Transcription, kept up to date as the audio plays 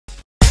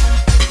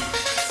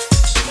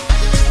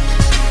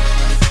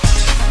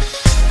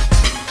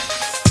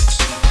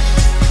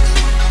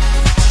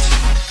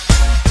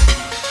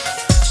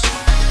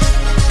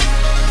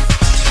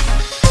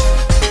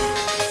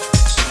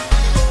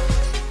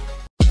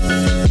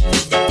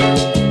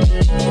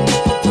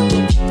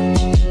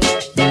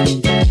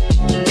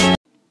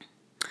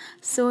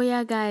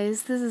yeah,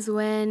 guys, this is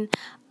when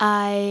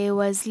I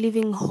was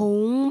leaving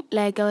home.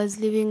 Like I was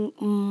leaving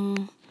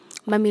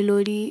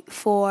Mamelodi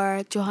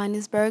for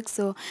Johannesburg.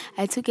 So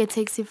I took a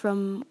taxi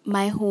from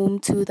my home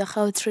to the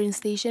Gautrain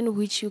station,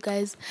 which you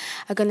guys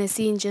are gonna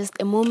see in just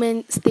a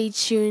moment. Stay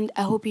tuned.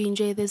 I hope you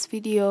enjoy this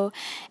video,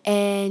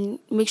 and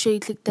make sure you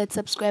click that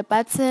subscribe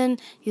button.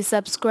 You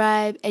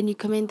subscribe and you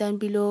comment down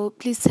below.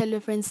 Please tell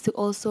your friends to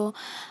also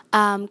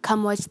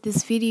come watch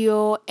this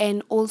video,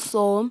 and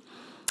also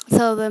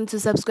tell them to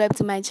subscribe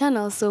to my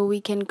channel so we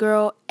can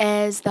grow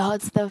as the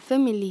Hot Stuff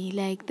family.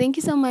 Like, thank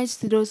you so much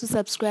to those who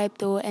subscribe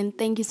though, and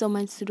thank you so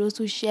much to those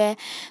who share,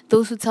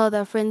 those who tell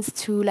their friends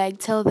to like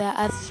tell their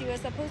others. She was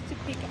supposed to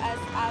pick us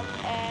up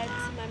at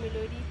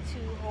Mamelodi to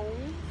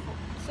home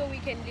so we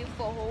can leave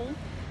for home,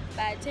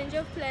 but change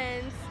of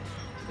plans,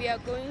 we are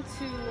going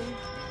to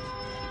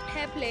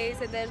her place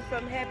and then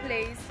from her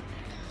place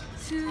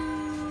to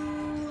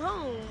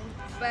home.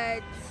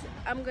 But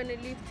I'm gonna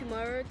leave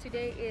tomorrow.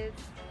 Today is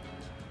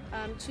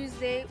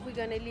Tuesday. We're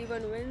gonna leave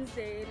on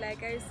Wednesday,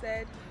 like I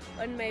said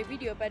on my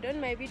video. But on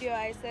my video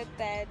I said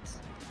that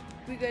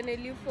we're gonna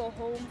leave for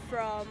home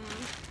from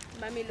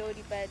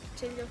Mamelodi, but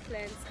change of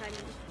plans, honey.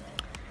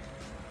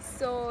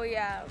 So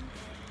yeah,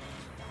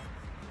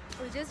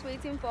 we're just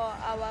waiting for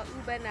our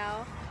Uber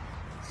now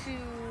to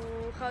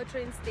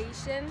Gautrain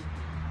station.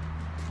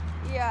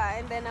 Yeah,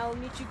 and then I'll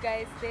meet you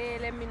guys there.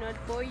 Let me not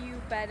bore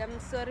you, but I'm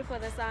sorry for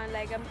the sound.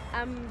 Like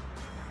I'm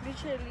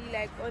literally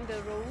like on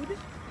the road.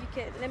 You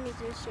can, let me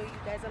just show you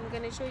guys. I'm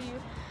gonna show you.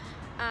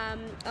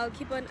 I'll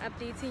keep on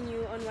updating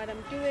you on what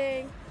I'm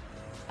doing.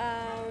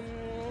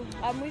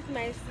 I'm with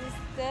my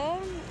sister.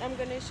 I'm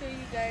gonna show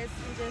you guys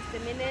in just a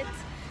minute.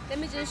 Let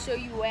me just show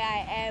you where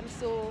I am,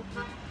 so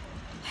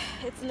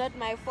it's not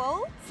my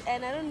fault,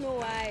 and I don't know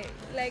why.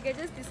 Like, I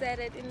just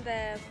decided in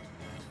the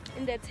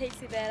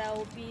taxi that I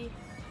will be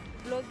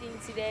vlogging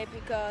today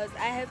because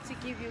I have to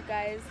give you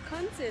guys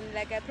content.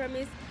 Like I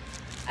promised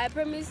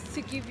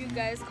to give you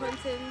guys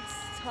content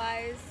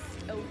twice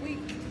a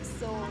week.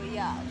 So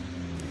yeah,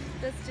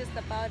 that's just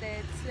about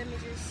it. Let me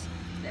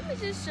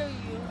just show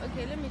you.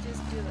 Okay, let me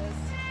just do this.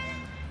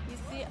 You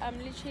see, I'm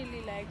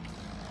literally like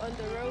on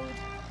the road.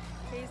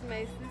 Here's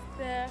my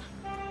sister.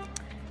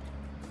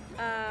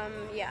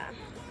 Yeah,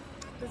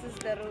 this is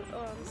the road.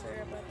 Oh, I'm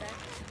sorry about that.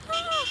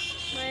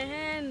 My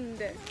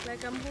hand,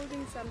 like I'm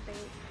holding something.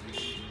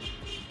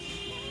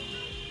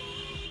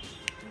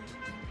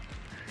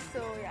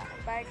 So yeah,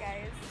 bye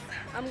guys.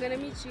 I'm gonna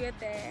meet you at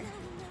the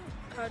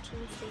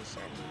Gautrain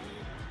station.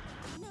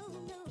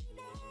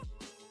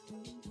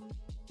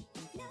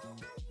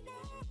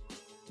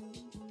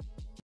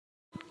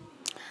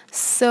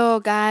 So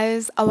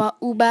guys, our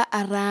Uber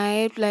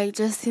arrived like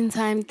just in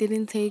time.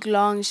 Didn't take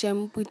long.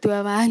 The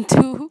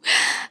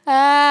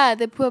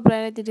poor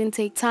brother didn't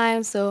take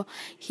time, so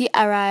he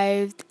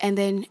arrived, and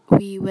then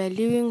we were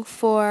leaving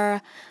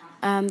for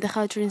the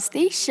Gautrain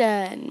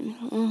station.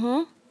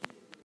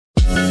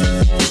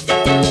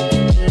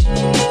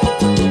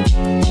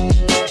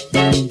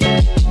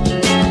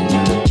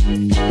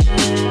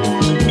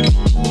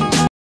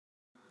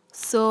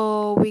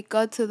 So we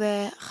got to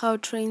the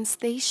Gautrain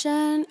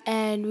station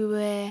and we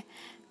were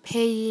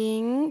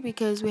paying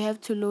because we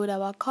have to load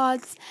our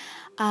cards,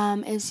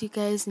 as you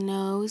guys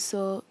know.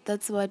 So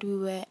that's what we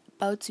were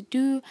about to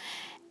do,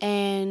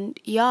 and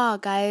yeah,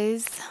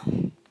 guys.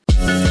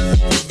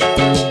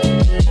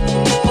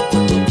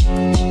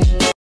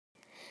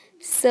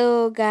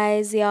 So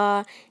guys,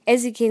 yeah,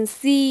 as you can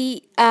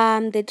see,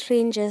 the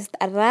train just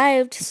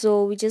arrived,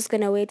 so we're just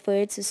gonna wait for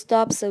it to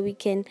stop so we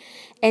can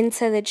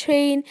enter the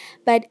train.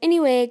 But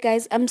anyway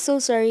guys, I'm so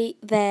sorry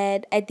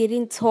that I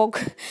didn't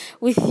talk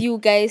with you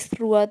guys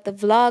throughout the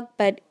vlog,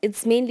 but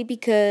it's mainly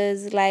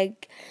because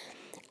like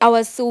I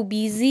was so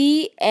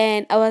busy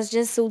and I was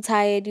just so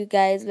tired, you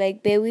guys.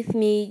 Like, bear with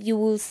me. You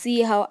will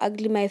see how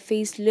ugly my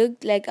face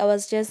looked. Like, I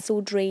was just so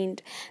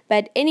drained.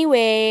 But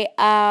anyway,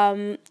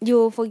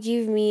 you'll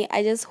forgive me.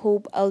 I just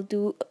hope I'll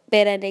do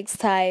better next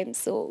time.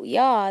 So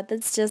yeah,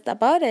 that's just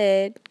about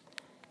it.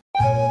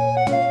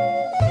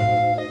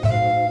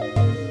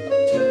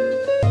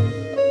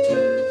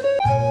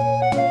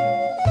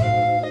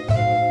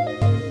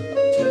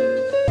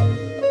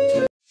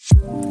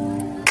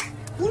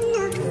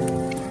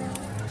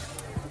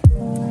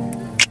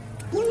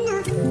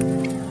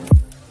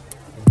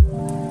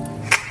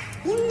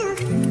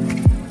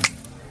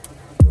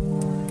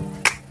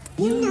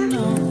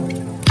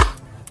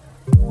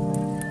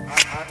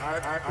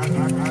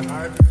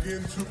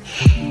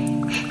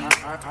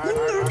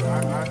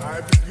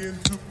 I begin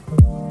to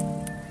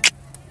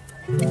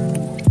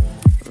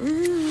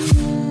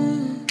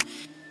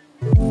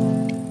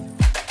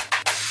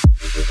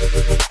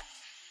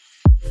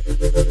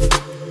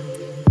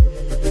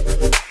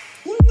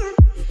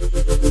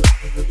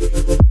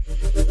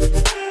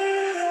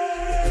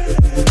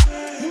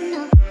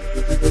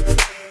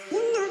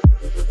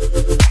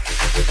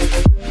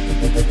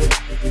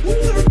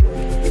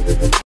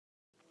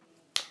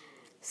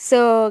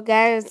So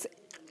guys,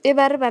 e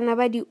ba re bana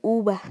ba di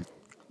Uber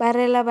ba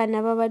rela bana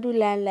ba ba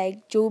dulang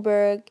like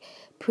Joburg,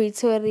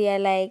 Pretoria,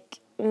 like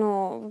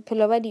no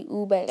Pilobadi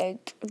Uber,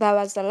 like that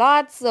was a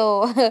lot.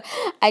 So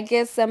I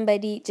guess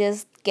somebody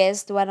just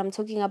guessed what I'm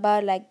talking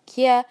about. Like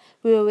here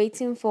we were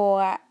waiting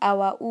for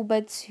our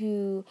Uber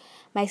to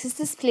my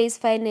sister's place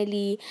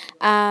finally.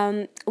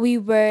 We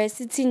were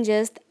sitting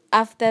just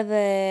after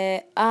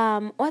the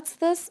what's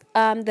this?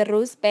 The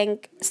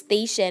Rosebank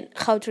station,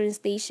 Gautrain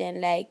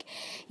station, like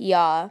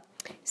yeah.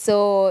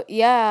 So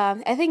yeah,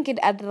 I think it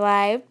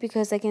arrived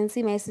because I can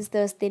see my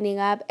sister was standing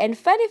up. And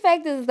funny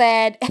fact is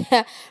that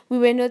we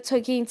were not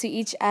talking to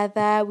each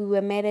other. We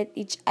were mad at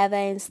each other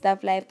and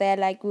stuff like that.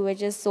 Like we were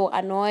just so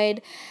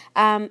annoyed.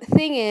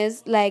 Thing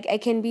is, like I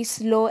can be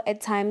slow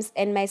at times,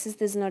 and my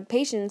sister's not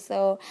patient.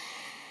 So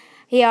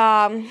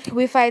yeah,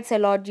 we fight a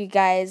lot, you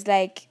guys.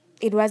 Like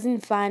it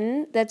wasn't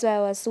fun. That's why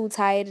I was so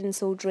tired and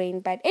so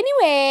drained. But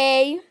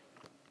anyway.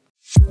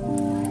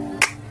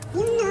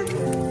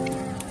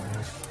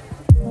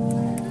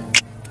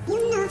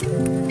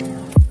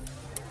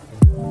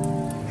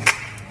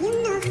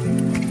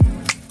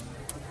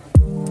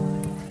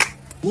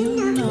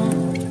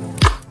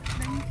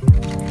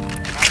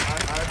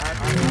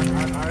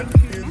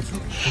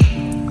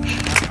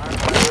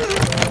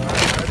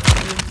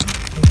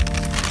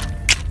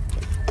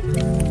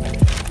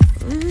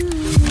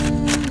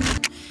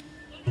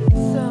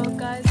 So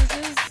guys,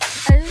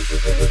 I just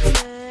took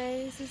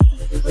my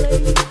sister's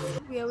place.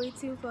 We are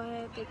waiting for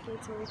her at the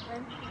gate to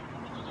open.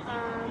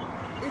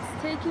 It's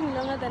taking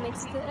longer than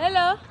expected.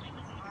 Hello.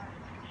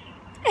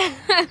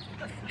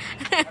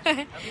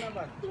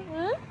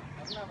 Huh?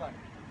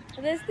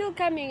 They're still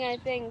coming, I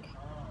think.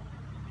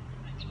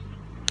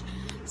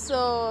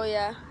 So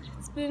yeah,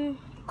 it's been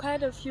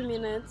quite a few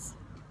minutes.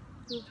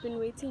 We've been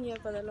waiting here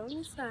for the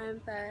longest time,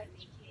 but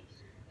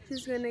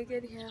she's gonna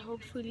get here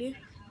hopefully.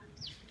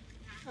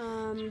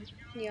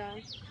 Yeah,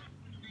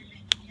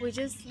 we're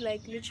just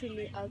like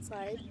literally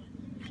outside.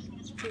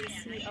 You can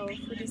see our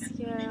food is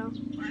here.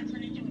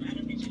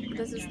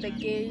 This is the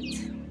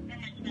gate,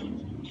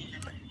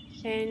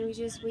 and we're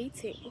just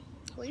waiting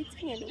and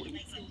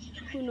waiting.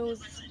 Who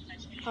knows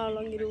how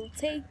long it will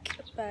take?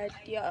 But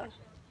yeah,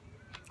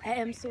 I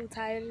am so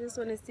tired. I just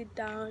want to sit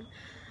down.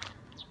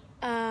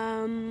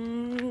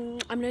 I'm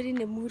not in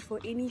the mood for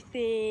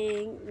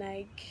anything.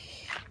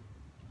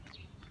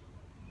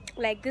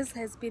 Like this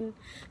has been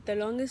the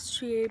longest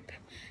trip,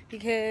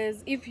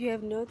 because if you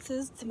have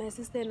noticed, my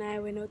sister and I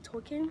were not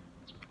talking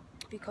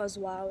because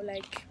wow,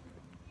 like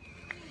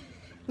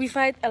we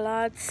fight a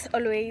lot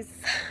always.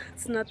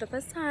 It's not the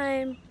first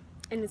time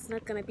and it's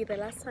not gonna be the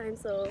last time.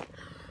 So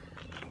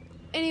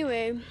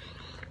anyway,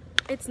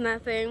 it's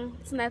nothing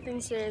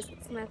serious,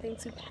 it's nothing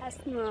too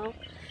personal,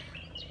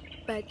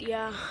 but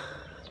yeah,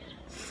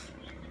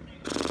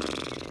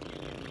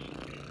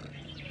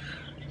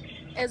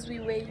 as we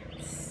wait,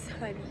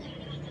 honey.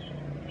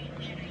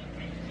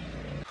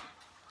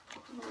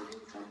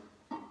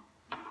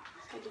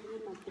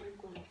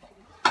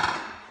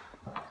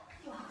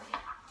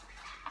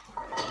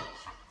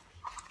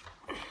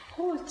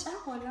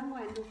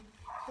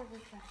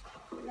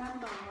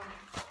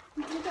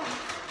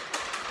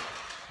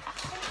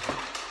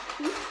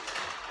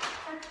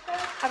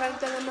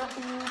 Abantwana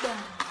ama-Uber.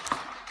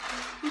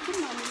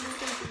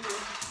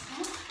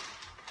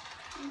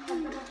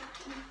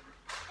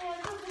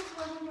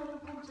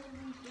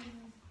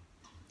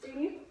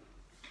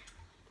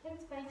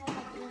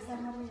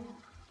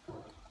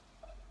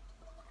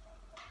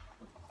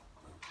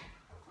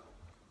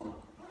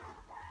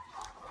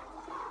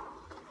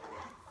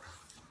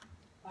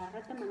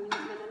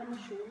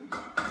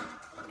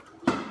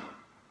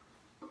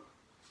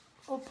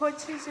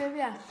 Uphotshise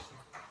bya.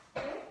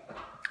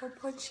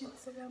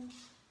 Uphotshise kam.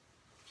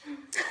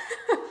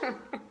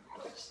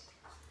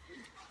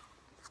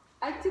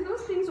 Actually,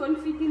 those things won't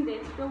fit in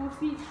there. They will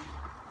fit.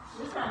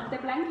 The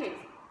blanket.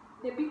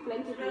 The big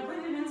blanket. You're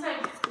putting it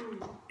inside?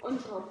 On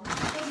top.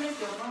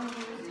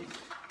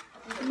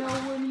 No,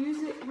 we'll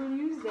use it. We'll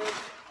use that.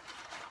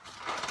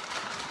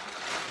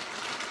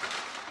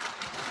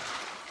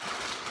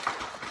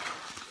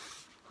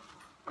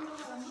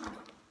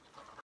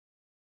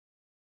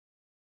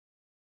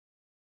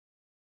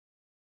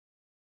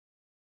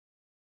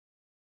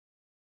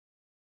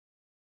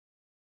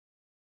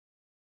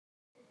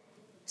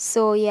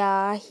 So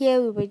yeah,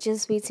 here we were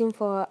just waiting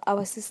for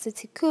our sister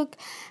to cook.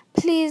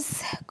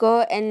 Please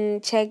go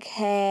and check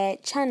her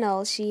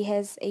channel. She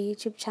has a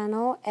YouTube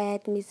channel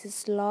at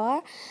Mrs.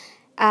 Law.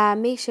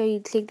 Make sure you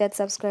click that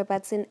subscribe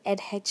button at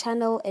her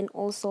channel and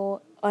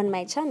also on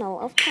my channel,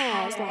 of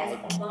course.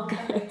 Like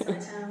welcome back to my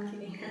channel.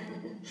 Kidding.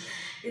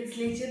 It's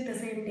legit the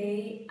same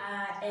day.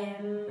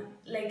 And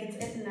like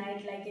it's at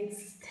night, like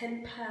it's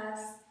 8:10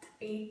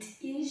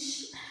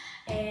 ish,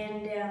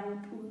 and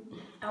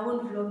I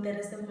won't vlog the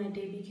rest of my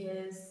day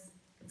because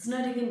it's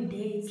not even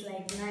day, it's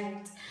like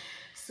night.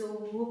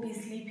 So we'll be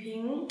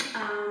sleeping.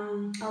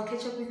 I'll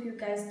catch up with you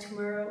guys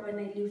tomorrow when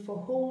I leave for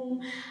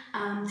home.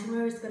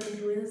 Tomorrow is gonna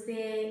be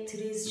Wednesday.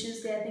 Today is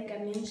Tuesday. I think I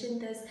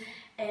mentioned this,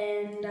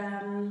 and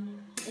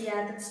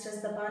yeah, that's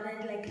just about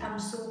it. Like I'm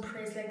so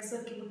pressed, like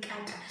so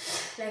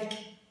like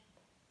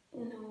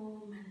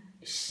no.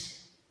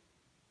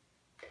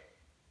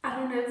 I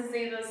don't know how to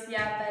say this,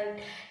 yeah, but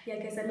yeah,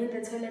 guys, I'm in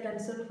the toilet. I'm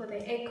sorry for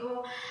the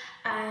echo.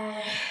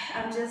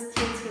 I'm just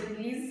here to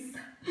release.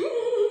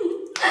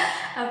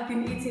 I've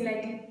been eating,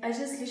 like, I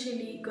just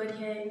literally got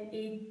here and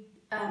ate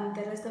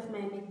the rest of my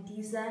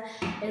McDisa,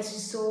 as you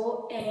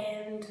saw,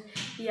 and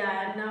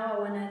yeah, now I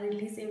wanna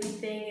release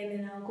everything and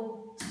then I'll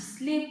go to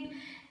sleep.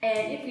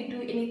 And if we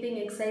do anything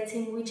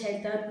exciting, which I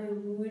thought we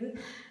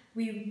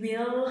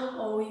will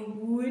or we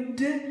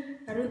would,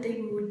 I don't think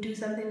we would do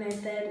something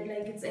like that,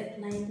 like it's at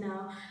night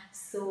now.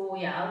 So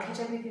yeah, I'll catch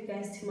up with you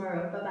guys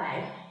tomorrow. Bye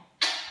bye.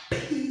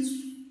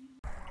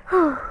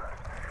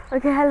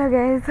 Okay, hello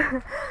guys.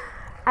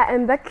 I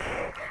am back.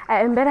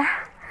 I am better.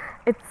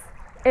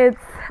 It's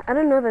I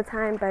don't know the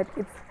time, but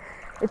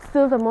it's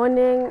still the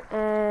morning,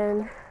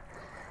 and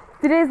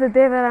today is the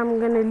day that I'm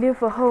gonna leave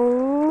for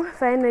home.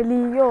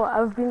 Finally,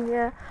 I've been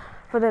here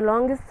for the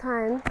longest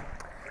time.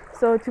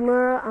 So today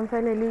I'm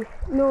finally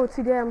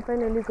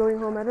going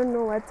home. I don't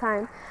know what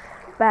time,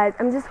 but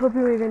I'm just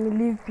hoping we're gonna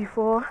leave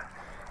before.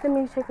 Let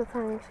me check the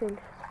time actually.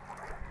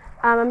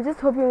 I'm just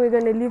hoping we're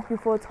gonna leave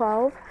before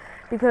 12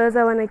 because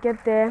I wanna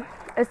get there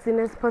as soon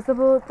as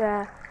possible. There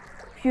are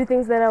a few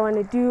things that I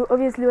wanna do.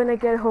 Obviously, when I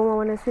get home, I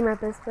wanna see my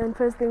best friend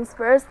first things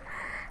first.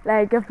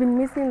 Like, I've been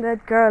missing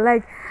that girl.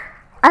 Like,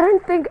 I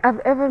don't think I've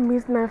ever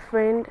missed my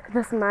friend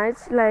this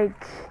much.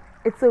 Like,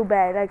 it's so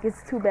bad. Like,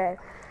 it's too bad.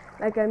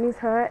 Like, I miss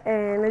her,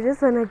 and I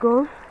just wanna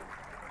go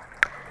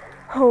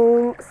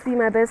home, see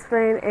my best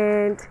friend,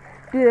 and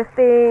do the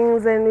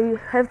things. And we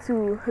have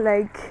to,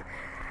 like,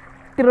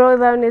 throw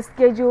down a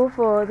schedule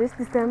for this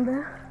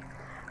December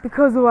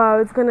because wow,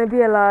 it's gonna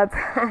be a lot.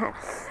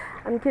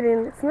 I'm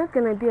kidding, it's not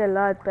gonna be a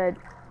lot, but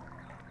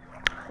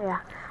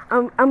yeah,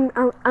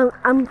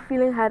 I'm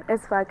feeling hard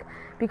as fuck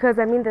because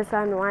I'm in the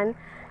San Juan,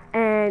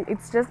 and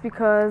it's just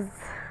because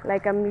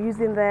like I'm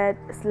using that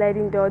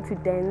sliding door to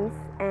dance,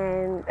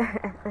 and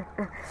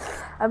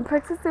I'm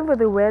practicing for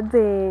the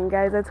wedding,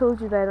 guys. I told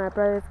you that my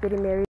brother's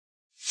getting married.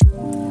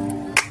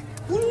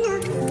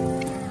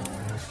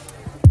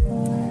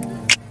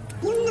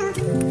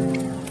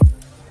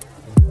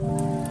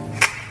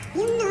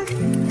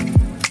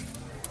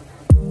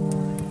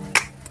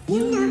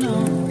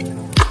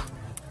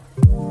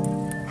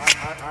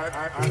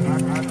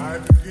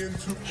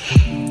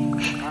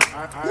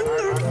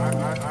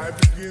 I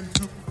begin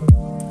to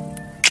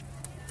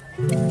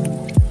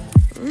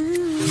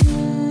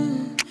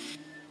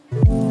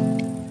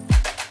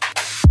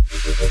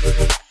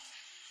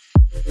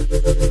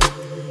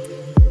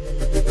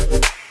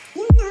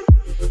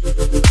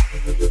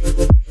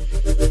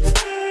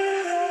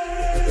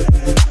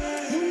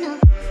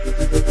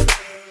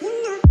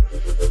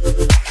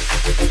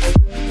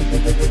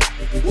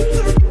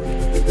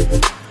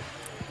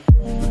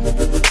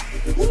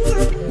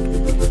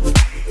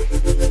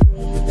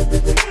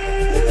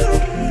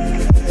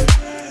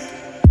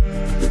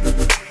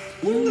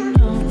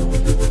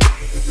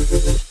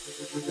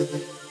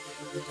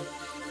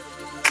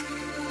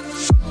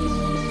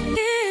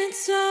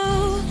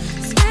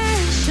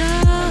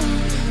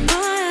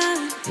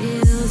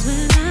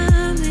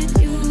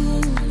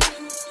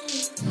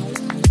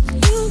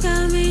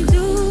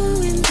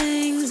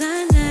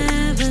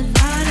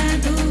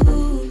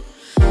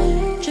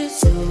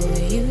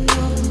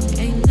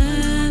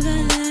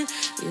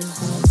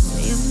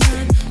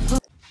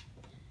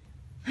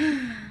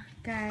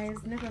Guys,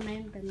 never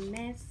mind the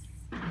mess.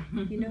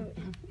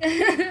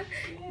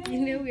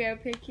 We are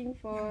packing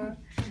for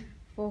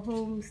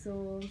home,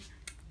 so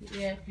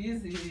yeah,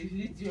 busy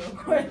video.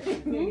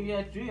 You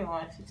are doing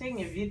what?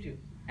 Taking a video.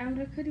 I'm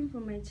recording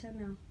for my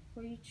channel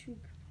for YouTube.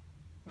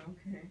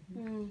 Okay.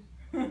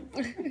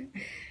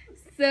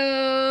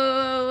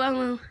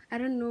 So I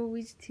don't know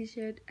which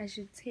t-shirt I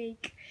should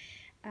take.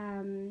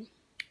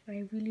 But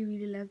I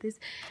really love this,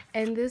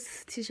 and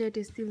this t-shirt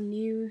is still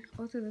new.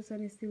 Also, this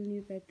one is still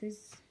new, but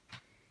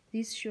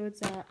these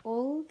shorts are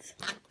old,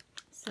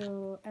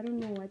 so I don't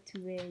know what to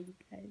wear, you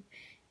guys.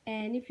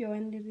 And if you're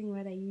wondering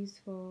what I use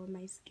for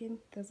my skin,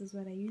 this is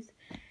what I use.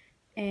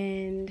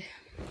 And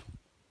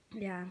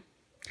yeah,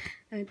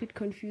 I'm a bit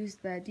confused,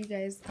 but you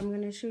guys, I'm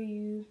gonna show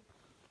you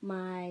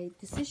my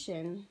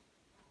decision.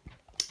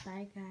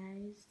 Bye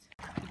guys.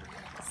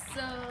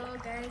 So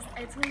guys,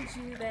 I told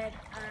you that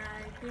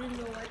I didn't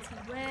know what to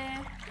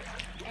wear,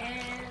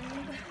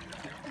 and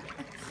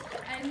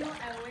I know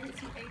I went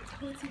to a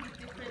totally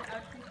different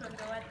outfit from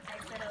the one I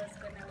said I was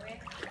gonna wear.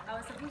 I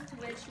was supposed to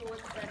wear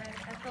shorts, but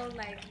I felt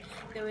like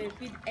they were a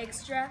bit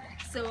extra,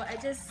 so I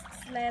just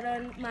slid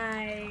on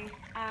my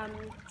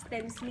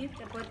Stan Smith.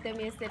 I bought them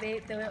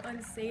yesterday. They were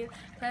on sale,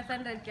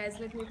 500 guys.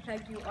 Let me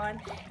plug you on.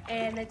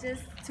 And I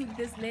just took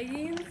these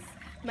leggings.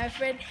 My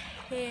friend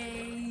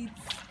hates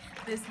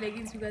these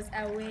leggings because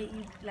I wear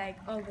it like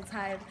all the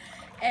time.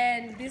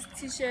 And this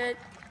t-shirt,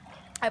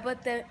 I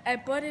bought it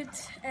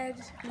at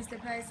Mr.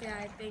 Price. Yeah,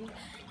 I think.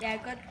 Yeah, I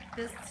got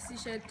this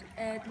t-shirt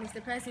at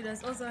Mr. Price. It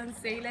was also on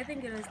sale. I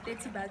think it was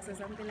 30 bucks or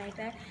something like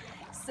that.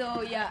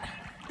 So yeah,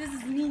 this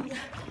is me.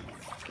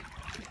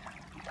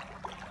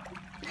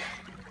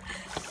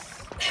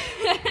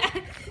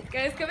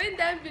 Guys, comment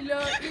down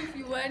below if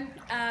you want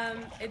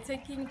a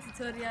taking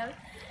tutorial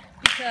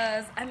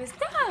because I'm a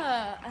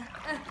star.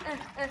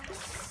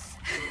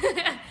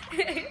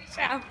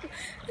 Sharp.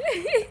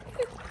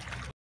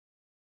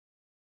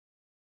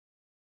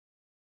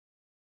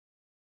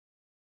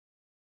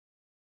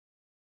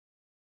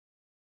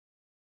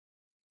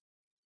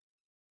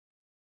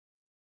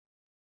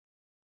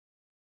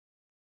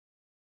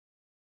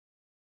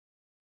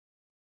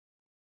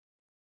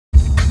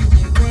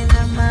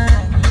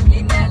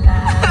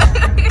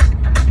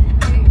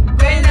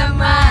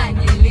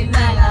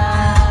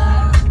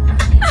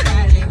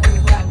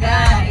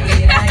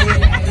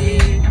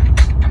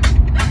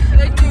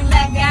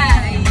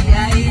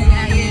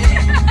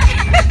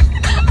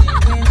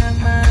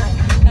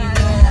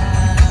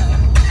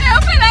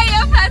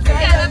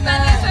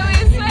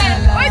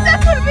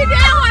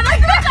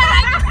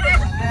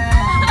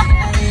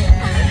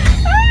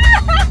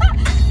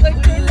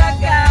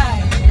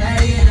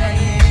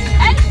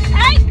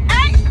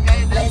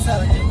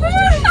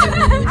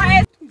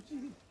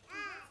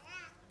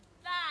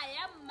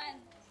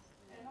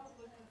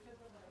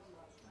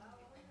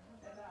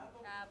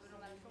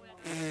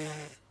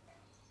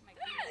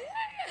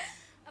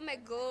 Oh my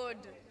god.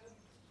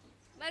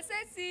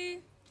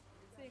 Masesi.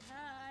 Say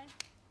hi.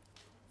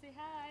 Say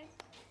hi.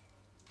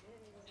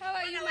 How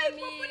are you,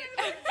 mommy?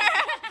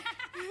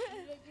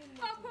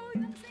 Papa,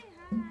 don't say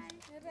hi.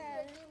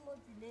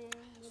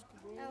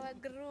 Our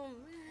groom.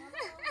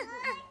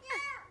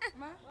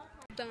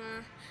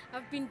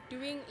 I've been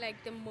doing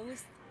like the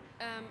most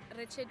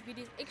wretched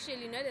videos.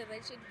 Actually, not a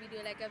wretched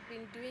video. Like I've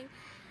been doing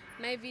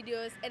my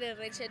videos at a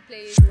wretched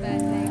place,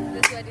 but like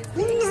this one is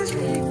the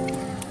extreme.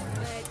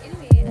 But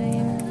anyway, I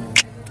am.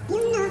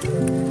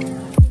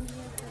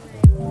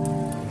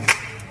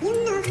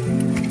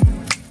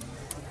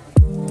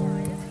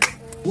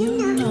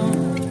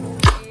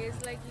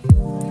 It's like you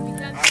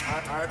become.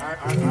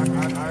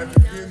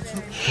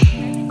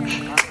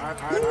 I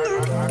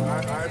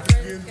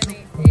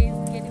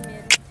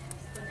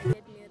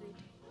begin to.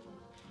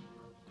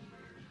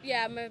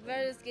 Yeah, my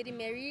brother's getting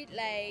married,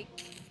 like,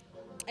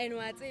 and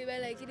whatever,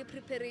 like the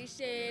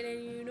preparation,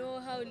 and you know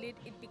how late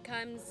it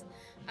becomes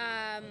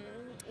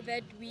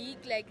that week,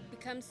 like it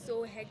becomes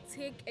so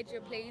hectic at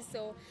your place.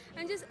 So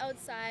I'm just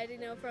outside, you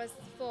know,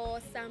 for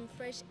some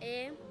fresh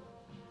air.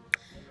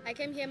 I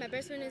came here, my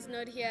best friend is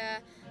not here,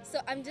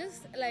 so I'm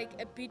just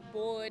like a bit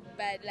bored,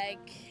 but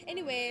like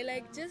anyway,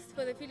 like just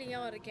for the feeling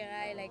of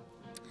like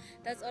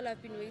that's all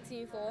I've been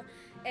waiting for.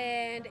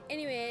 And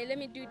anyway, let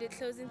me do the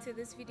closing to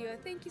this video.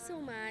 Thank you so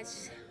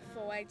much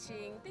for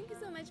watching. Thank you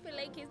so much for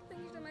liking.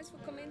 Thank you so much for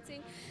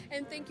commenting,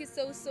 and thank you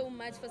so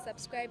much for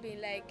subscribing.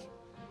 Like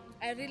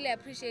I really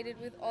appreciate it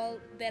with all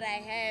that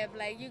I have.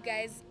 Like you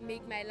guys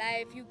make my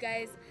life. You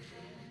guys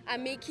are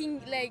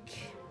making, like,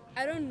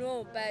 I don't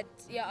know, but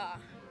yeah,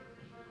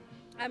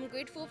 I'm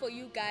grateful for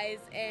you guys.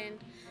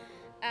 And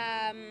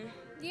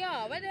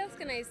yeah, what else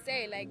can I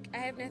say? Like I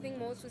have nothing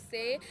more to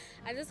say.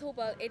 I just hope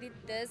I'll edit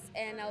this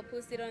and I'll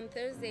post it on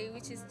Thursday,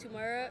 which is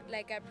tomorrow,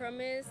 like I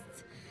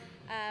promised.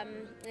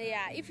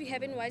 Yeah, if you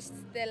haven't watched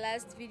the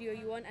last video,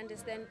 you won't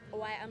understand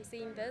why I'm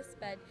saying this.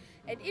 But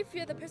and if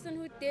you're the person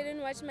who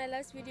didn't watch my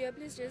last video,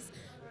 please just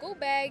go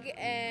back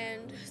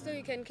and so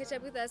you can catch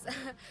up with us.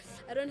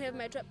 I don't have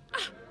my trap.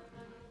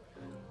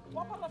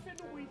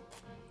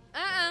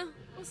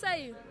 Who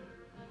say you?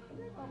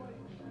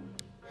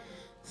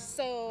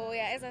 So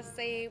yeah, as I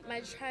say,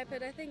 my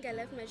tripod, I think I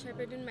left my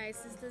tripod in my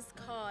sister's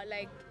car.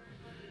 Like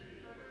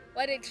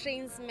what a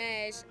train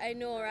smash, I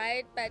know,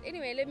 right? But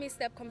anyway, let me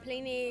stop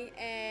complaining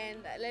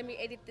and let me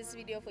edit this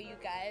video for you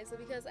guys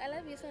because I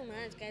love you so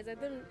much, guys.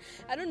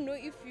 I don't know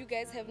if you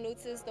guys have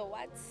noticed or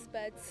what,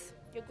 but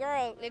your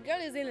girl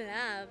is in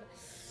love.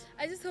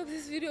 I just hope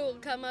this video will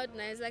come out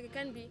nice. Like I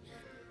can't be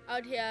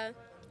out here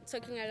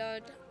talking a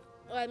lot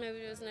while my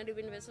video is not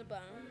even visible.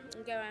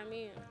 You get what I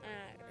mean?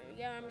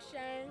 Yeah, I'm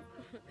shy.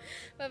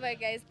 Bye bye,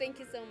 guys. Thank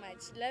you so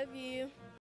much. Love you.